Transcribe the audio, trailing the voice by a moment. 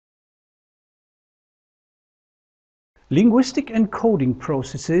Linguistic encoding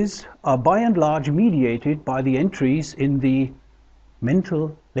processes are by and large mediated by the entries in the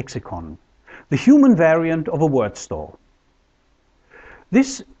mental lexicon, the human variant of a word store.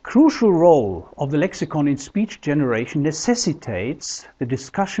 This crucial role of the lexicon in speech generation necessitates the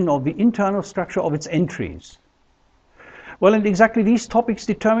discussion of the internal structure of its entries. Well, and exactly these topics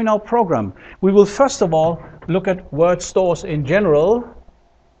determine our program. We will first of all look at word stores in general,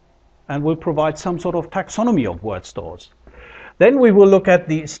 and we'll provide some sort of taxonomy of word stores. Then we will look at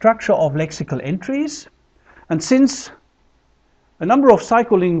the structure of lexical entries, and since a number of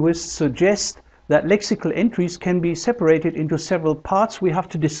psycholinguists suggest that lexical entries can be separated into several parts, we have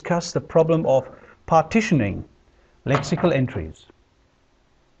to discuss the problem of partitioning lexical entries.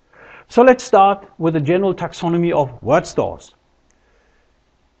 So let's start with a general taxonomy of word stores.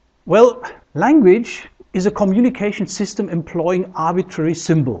 Well, language is a communication system employing arbitrary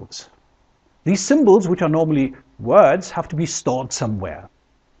symbols. These symbols, which are normally words, have to be stored somewhere.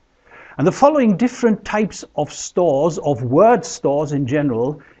 And the following different types of stores, of word stores in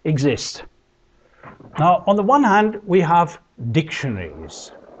general, exist. Now, on the one hand, we have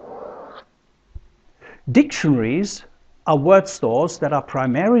dictionaries. Dictionaries are word stores that are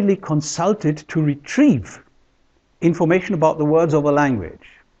primarily consulted to retrieve information about the words of a language.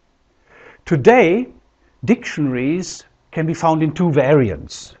 Today, dictionaries can be found in two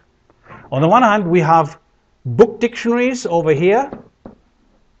variants. On the one hand, we have book dictionaries over here.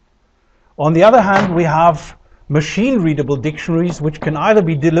 On the other hand, we have machine-readable dictionaries, which can either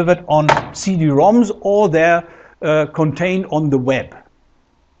be delivered on CD-ROMs or they're contained on the web.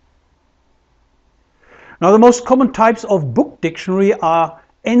 Now, the most common types of book dictionary are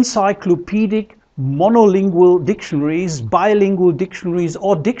encyclopedic, monolingual dictionaries, bilingual dictionaries,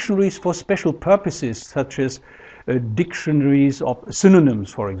 or dictionaries for special purposes, such as dictionaries of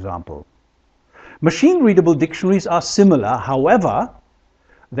synonyms, for example. Machine-readable dictionaries are similar, however,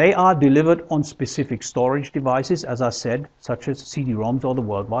 they are delivered on specific storage devices, as I said, such as CD-ROMs or the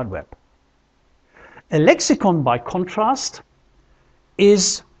World Wide Web. A lexicon, by contrast,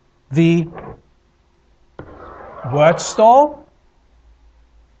 is the word store,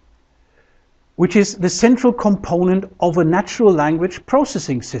 which is the central component of a natural language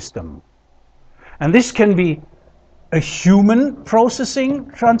processing system. And this can be a human processing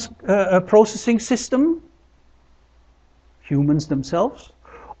system, humans themselves,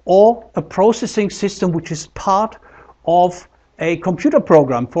 or a processing system which is part of a computer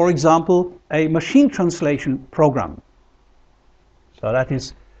program, for example, a machine translation program. So that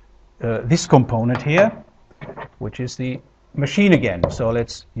is this component here, which is the machine again. So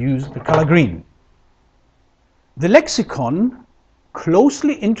let's use the color green. The lexicon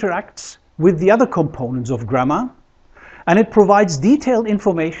closely interacts with the other components of grammar, and it provides detailed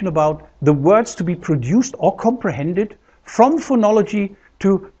information about the words to be produced or comprehended, from phonology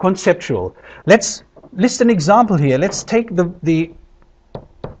to conceptual. Let's list an example here. Let's take the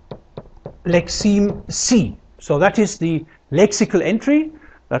lexeme C. So that is the lexical entry.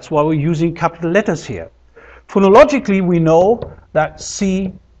 That's why we're using capital letters here. Phonologically, we know that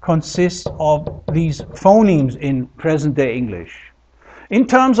C consists of these phonemes in present-day English. In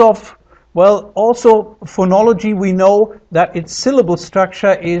terms of, well, also phonology, we know that its syllable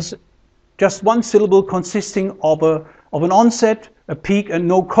structure is just one syllable consisting of an onset, a peak, and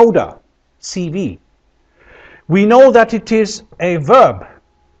no coda, CV. We know that it is a verb.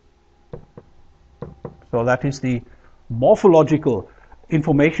 So that is the morphological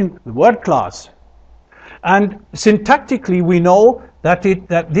information, the word class. And syntactically, we know that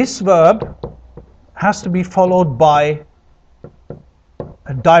this verb has to be followed by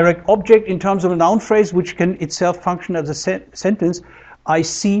a direct object in terms of a noun phrase, which can itself function as a sentence. I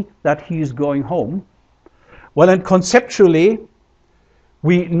see that he is going home. Well, and conceptually,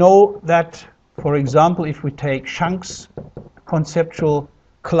 we know that, for example, if we take Schank's conceptual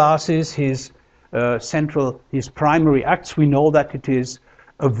classes, his primary acts, we know that it is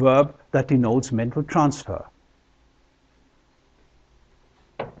a verb that denotes mental transfer.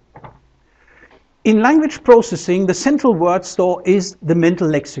 In language processing, the central word store is the mental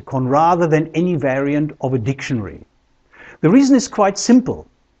lexicon rather than any variant of a dictionary. The reason is quite simple.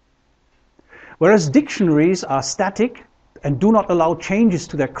 Whereas dictionaries are static and do not allow changes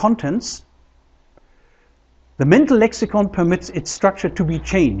to their contents, the mental lexicon permits its structure to be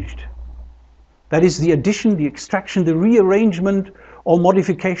changed. That is, the addition, the extraction, the rearrangement or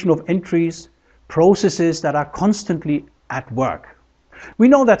modification of entries, processes that are constantly at work. We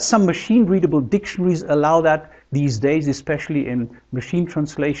know that some machine-readable dictionaries allow that these days, especially in machine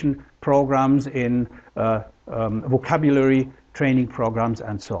translation programs, in vocabulary training programs,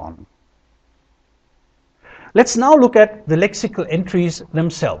 and so on. Let's now look at the lexical entries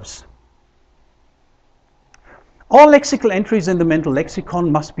themselves. All lexical entries in the mental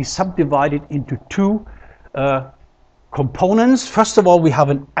lexicon must be subdivided into two components. First of all, we have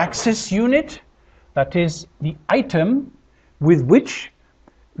an access unit, that is the item with which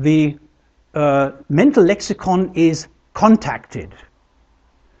the mental lexicon is contacted.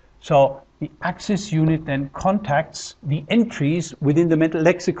 So the access unit then contacts the entries within the mental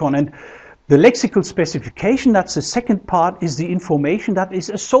lexicon, and the lexical specification, that's the second part, is the information that is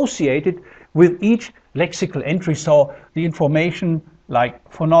associated with each lexical entry. So the information like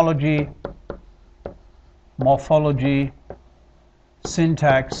phonology, morphology,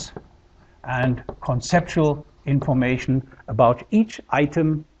 syntax, and conceptual information about each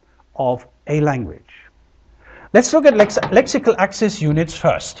item of a language. Let's look at lexical access units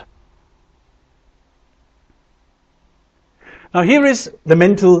first. Now here is the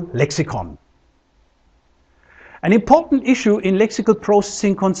mental lexicon. An important issue in lexical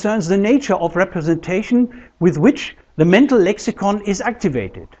processing concerns the nature of representation with which the mental lexicon is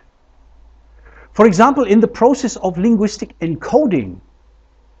activated. For example, in the process of linguistic encoding,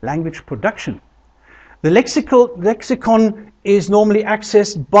 language production, the lexicon is normally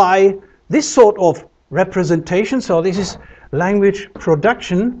accessed by this sort of representation. So this is language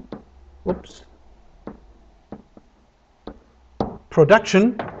production.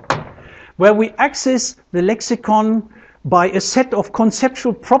 Where we access the lexicon by a set of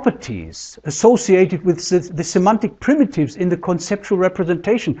conceptual properties associated with the semantic primitives in the conceptual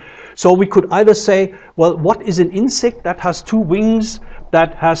representation. So we could either say, well, what is an insect that has 2 wings,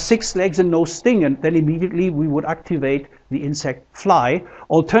 that has 6 legs and no sting, and then immediately we would activate the insect fly.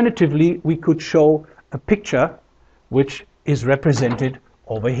 Alternatively, we could show a picture which is represented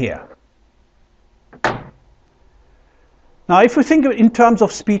over here. Now, if we think of it in terms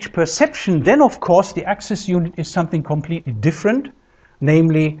of speech perception, then of course the access unit is something completely different,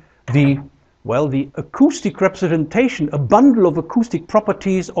 namely the acoustic representation, a bundle of acoustic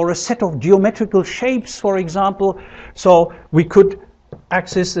properties or a set of geometrical shapes, for example. So we could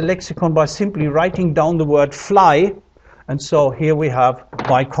access the lexicon by simply writing down the word fly. And so here we have,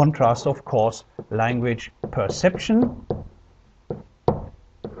 by contrast, of course, language perception.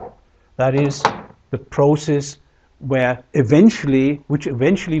 That is the process which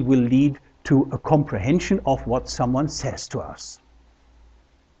eventually will lead to a comprehension of what someone says to us.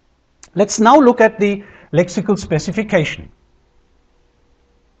 Let's now look at the lexical specification.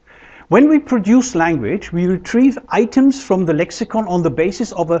 When we produce language, we retrieve items from the lexicon on the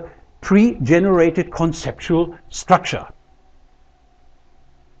basis of a pre-generated conceptual structure.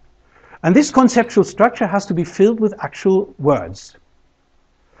 And this conceptual structure has to be filled with actual words.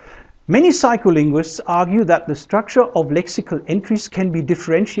 Many psycholinguists argue that the structure of lexical entries can be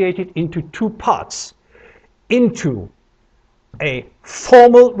differentiated into 2 parts, into a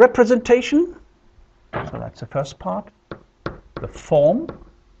formal representation, so that's the first part, the form.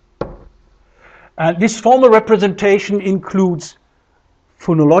 And this formal representation includes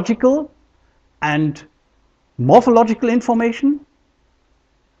phonological and morphological information.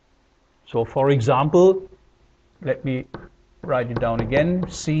 So for example, let me write it down again,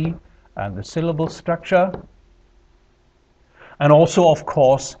 C and the syllable structure, and also of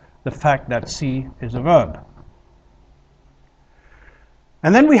course the fact that C is a verb.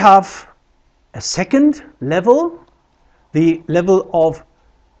 And then we have a second level, the level of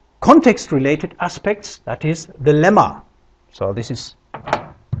context-related aspects, that is the lemma. So this is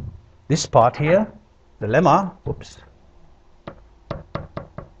this part here, the lemma. Oops.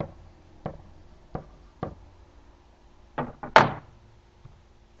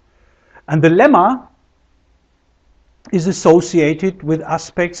 And the lemma is associated with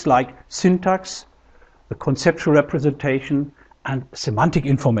aspects like syntax, the conceptual representation, and semantic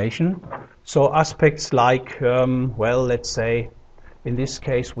information. So aspects like, let's say, in this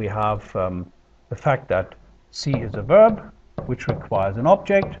case we have the fact that C is a verb, which requires an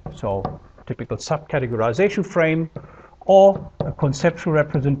object, so typical subcategorization frame, or a conceptual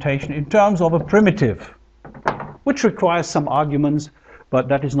representation in terms of a primitive, which requires some arguments, but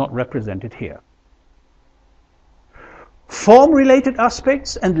that is not represented here. Form-related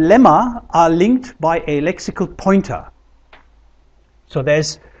aspects and lemma are linked by a lexical pointer. So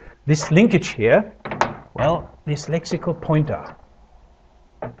there's this linkage here, this lexical pointer.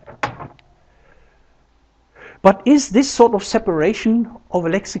 But is this sort of separation of a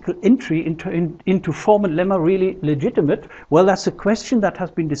lexical entry into form and lemma really legitimate? Well, that's a question that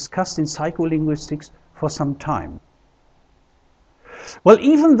has been discussed in psycholinguistics for some time. Well,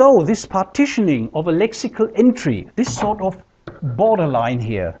 even though this partitioning of a lexical entry, this sort of borderline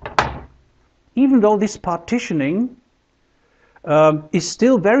here, even though this partitioning is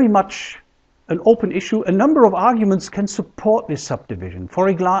still very much an open issue, a number of arguments can support this subdivision. For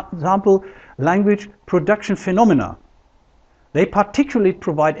example, language production phenomena. They particularly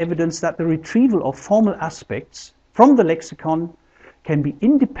provide evidence that the retrieval of formal aspects from the lexicon can be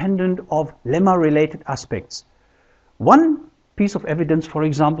independent of lemma-related aspects. One piece of evidence, for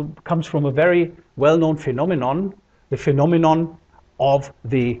example, comes from a very well-known phenomenon, the phenomenon of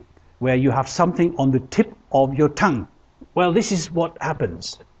where you have something on the tip of your tongue. Well, this is what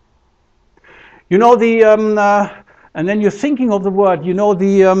happens. You know and then you're thinking of the word, you know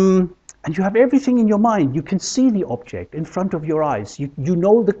and you have everything in your mind. You can see the object in front of your eyes. You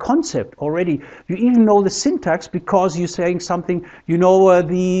know the concept already. You even know the syntax because you're saying something. You know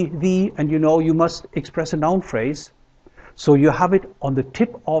and you know you must express a noun phrase. So you have it on the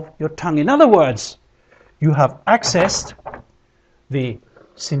tip of your tongue. In other words, you have accessed the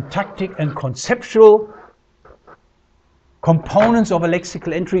syntactic and conceptual components of a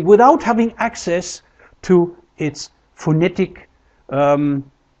lexical entry without having access to its phonetic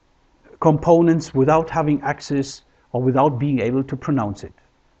components, without having access or without being able to pronounce it.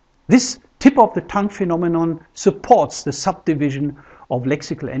 This tip of the tongue phenomenon supports the subdivision of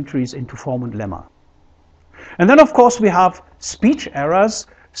lexical entries into form and lemma. And then of course we have speech errors.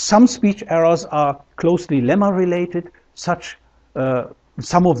 Some speech errors are closely lemma related,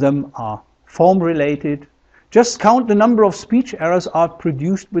 some of them are form related. Just count the number of speech errors are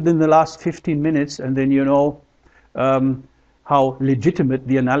produced within the last 15 minutes and then you know how legitimate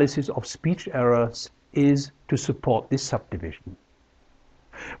the analysis of speech errors is to support this subdivision.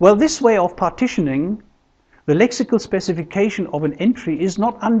 Well, this way of partitioning the lexical specification of an entry is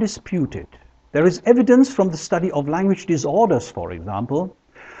not undisputed. There is evidence from the study of language disorders, for example,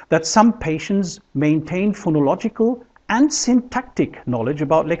 that some patients maintain phonological and syntactic knowledge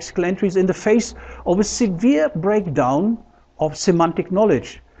about lexical entries in the face of a severe breakdown of semantic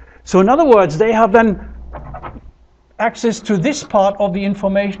knowledge. So in other words, they have then access to this part of the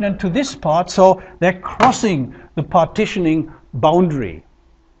information and to this part, so they're crossing the partitioning boundary.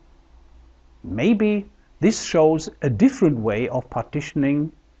 Maybe this shows a different way of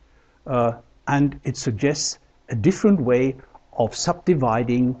partitioning and it suggests a different way of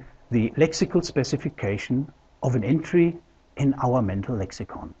subdividing the lexical specification of an entry in our mental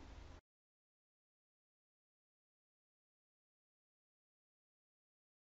lexicon.